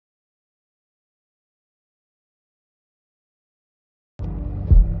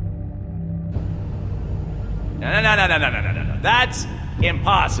No. That's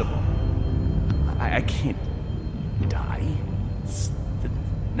impossible. I can't die.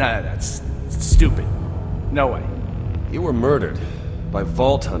 No, that's stupid. No way. You were murdered by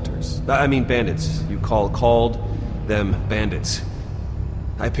vault hunters. I mean bandits. You called them bandits.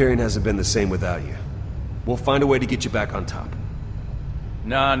 Hyperion hasn't been the same without you. We'll find a way to get you back on top.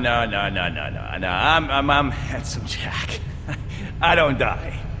 No. I'm Handsome Jack. I don't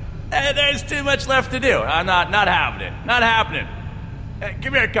die. There's too much left to do. I'm not having it. Not happening. Hey,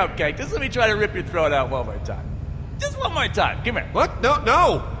 come here, Cupcake. Just let me try to rip your throat out one more time. Just one more time. Come here. What?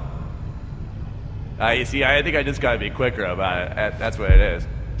 No! You see, I think I just gotta be quicker about it. That's what it is.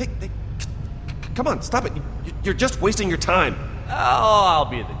 Hey, come on, stop it. You're just wasting your time. Oh, I'll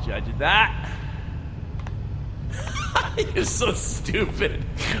be the judge of that. You're so stupid.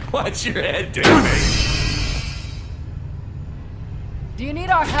 Watch your head, David. Do you need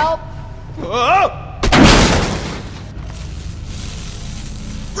our help? Oh!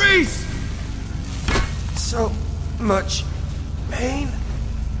 Reese! So much pain.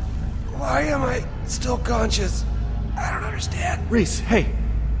 Why am I still conscious? I don't understand. Reese, hey.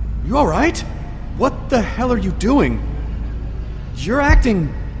 You alright? What the hell are you doing? You're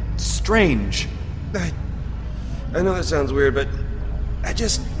acting strange. I know that sounds weird, but I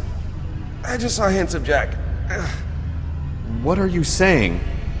just saw Handsome Jack. What are you saying?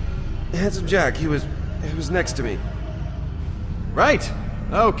 Handsome Jack, he was next to me. Right.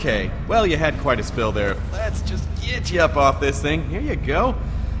 Okay. Well, you had quite a spill there. Let's just get you up off this thing. Here you go.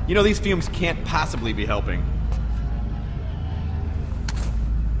 You know, these fumes can't possibly be helping.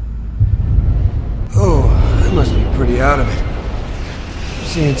 Oh, I must be pretty out of it. I'm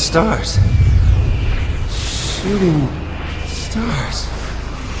seeing stars. Shooting stars.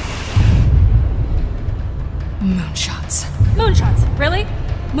 Moonshots. Moonshots? Really?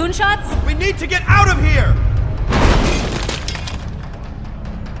 Moonshots? We need to get out of here!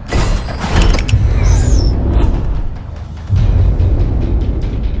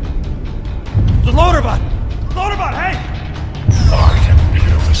 The Loaderbot! Loaderbot, hey! I can be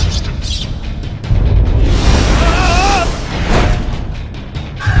of assistance.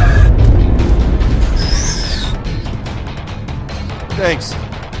 Thanks.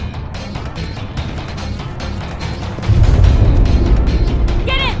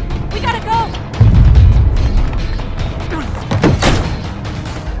 Get in! We gotta go!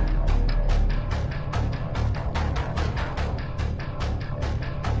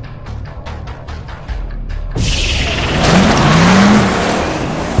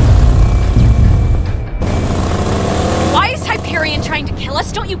 Why is Hyperion trying to kill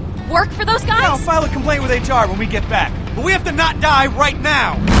us? Don't you work for those guys? I'll file a complaint with HR when we get back. But we have to not die right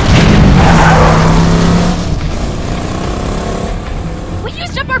now! We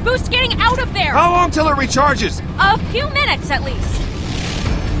used up our boost getting out of there! How long till it recharges? A few minutes, at least.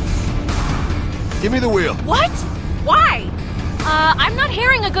 Give me the wheel. What? Why? I'm not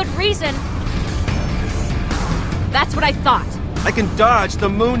hearing a good reason. That's what I thought. I can dodge the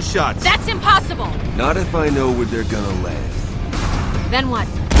moonshots. That's impossible! Not if I know where they're gonna land. Then what?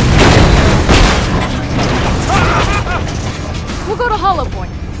 We'll go to Hollow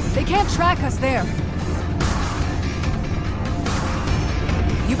Point. They can't track us there.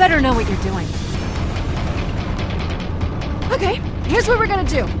 You better know what you're doing. Okay, here's what we're gonna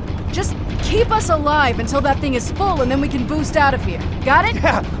do. Just keep us alive until that thing is full, and then we can boost out of here. Got it?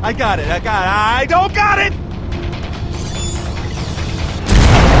 Yeah, I got it. I don't got it!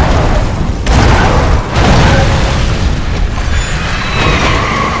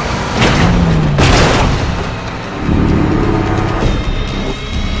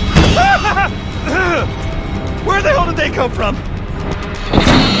 Where the hell did they come from?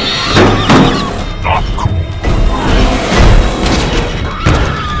 Not cool.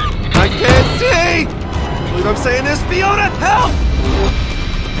 I can't see! Believe I'm saying this, Fiona? Help!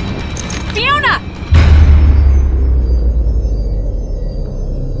 Fiona!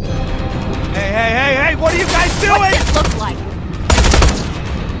 Hey, what are you guys doing? What's this look like?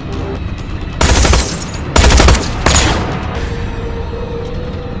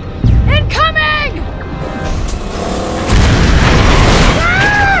 Incoming!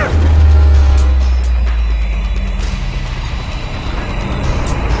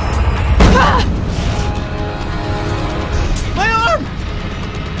 My arm!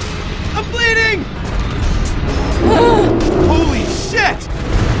 I'm bleeding! Holy shit!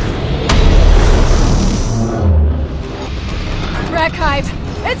 Rack hive!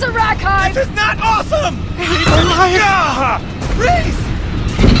 It's a rack hive! This is not awesome! Reese!